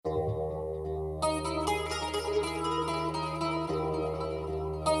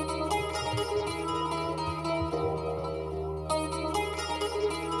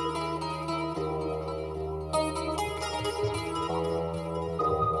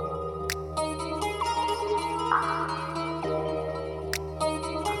Ayo,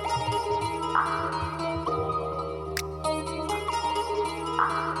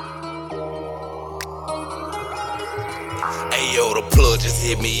 the plug just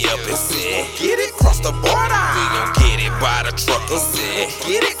hit me up and said, get it, cross the border. We gon' get it by the truck, he said.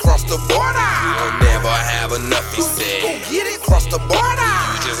 Get it, cross the border. We gon' never have enough, he said. Go get it, cross the border.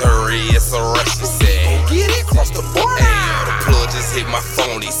 You just hurry, it's a rush, he said. Go get it, cross the border. Ayo, the plug just hit my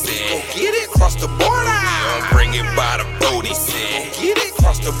phone, he said. Go get it, cross the border. We gon' bring it by the boat, he said. Get it,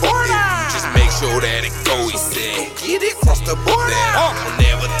 cross the border. Just make sure that it go, he said. Go get it, cross the border. I'll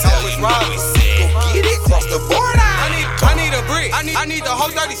never tell you no, he said. Go get it, cross the border. I need a brick. I need the whole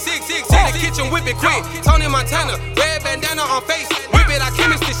 36. In the kitchen, whip it quick. Tony Montana, red bandana on face. Whip it, I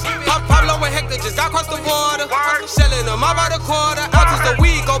chemist this shit. Pablo and Hector just got across the border. Shelling them out by the quarter. Ounces of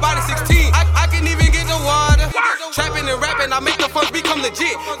weed, go by the 16. I can even get the water. Trapping and rapping, I make the funds become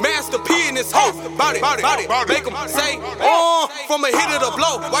legit. Master P in this hoe. Bout it. Make them say, from a hit of the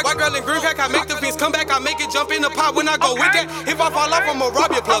blow. White girl in green pack, I make the beats come back. I make it jump in the pot when I go with that. If I fall off, I'ma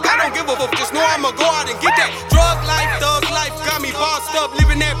rob your plug. I don't give a fuck, just know I'ma go out and get that. Drug life, thug life, got me bossed up,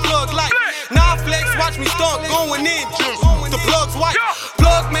 living that plug life. Nawf flex, watch me start going in. The plug's white.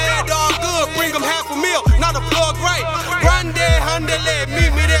 Plug mad, dog good, bring them $500,000, not a plug right. Run there, handle,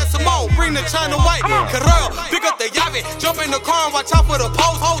 meet me there, Simone, bring the China white. Carrell, pick up the llave, jump in the car and watch out for the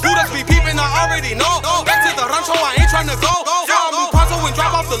post. Who does be peeping, I already know. Back to the rancho, I ain't tryna go. I'll move Ponzo and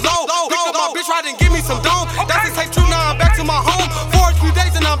drop off the low. Pick up my bitch right and give me some dome. That's the take true, now I'm back to my home. For a few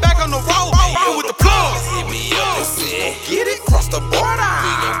days and I'm back on the road. With the plug. Hit me up and said, get it, cross the border.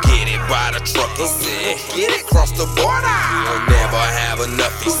 We gon' get it by the truck, he said. Get it, cross the border. We gon' never have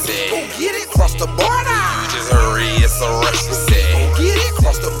enough, he said. Go get it, cross the border. You just hurry, it's a rush, he said. Go get it,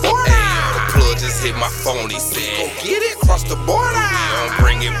 cross the border. Ayo, the plug just hit my phone, he said. Go get it, cross the border. We gon'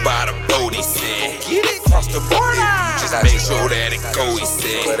 bring it by the boat, he said. Go get it, cross the border. Just make sure that it go, he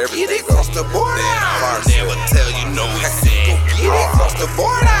said. Get it, cross the border. I'll never tell you no, he said. Go get it, cross the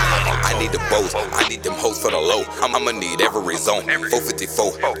border. I need the boats, I need them hoes for the low. I'ma need every zone.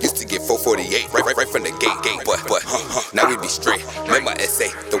 454, used to get 448, right from the gate. But now we be straight. Remember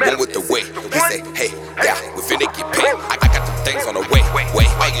SA, the one with the weight. He say, hey, yeah, we finna get paid. I got them things on the way.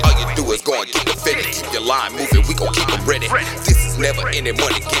 All you do is go and get the fitted. Keep your line moving, we gon' keep them ready. This is never ending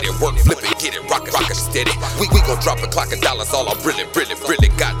money, get it, work, flip it, get it, rock it steady. We gon' drop a clock of dollars, all I really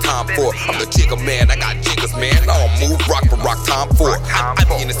got time for. I'm the jigger man, I got jiggers, man. I don't move rock for rock time for. I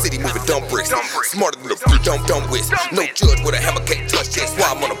be in the city moving dumb bricks, smarter than the dumb whiz. No judge with a hammer can't touch this.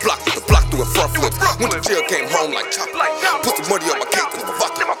 Why I'm on the block with the block doing front flips. When the jail came home like chop, put some money on my cake with my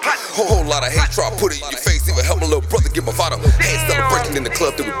vodka. Whole lot of hate, try to put it in your face. Even help my little brother get my father. Hands celebrating in the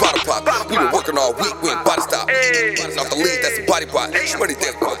club, then we bottle pop. We been working all week, we ain't body stop. Off the lead, that's a body bot. Money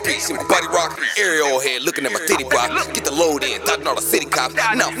dance with my beat, see my body rock. Aerial head looking at my titty block. Get the load in, dodging all the city cops.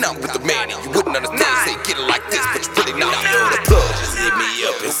 Now with the man, and you wouldn't understand. Say get it like this, but you really not. The plug just hit me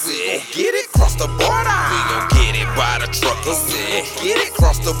up and said, get it, cross the border. We gon' get it by the truck, he said. Get it,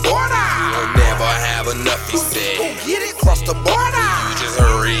 cross the border. We gon' never have enough, he said. Go get it, cross the border. You just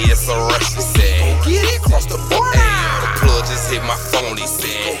hurry, it's a rush, he said. Go get it, cross the border. Ayo, the plug just hit my phone, he said.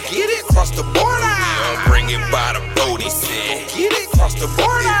 Go get it, cross the border. We gon' bring it by the boat, he said. Go get it, cross the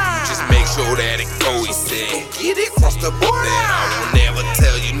border. Just make sure that it go, he said. Go get it, cross the border.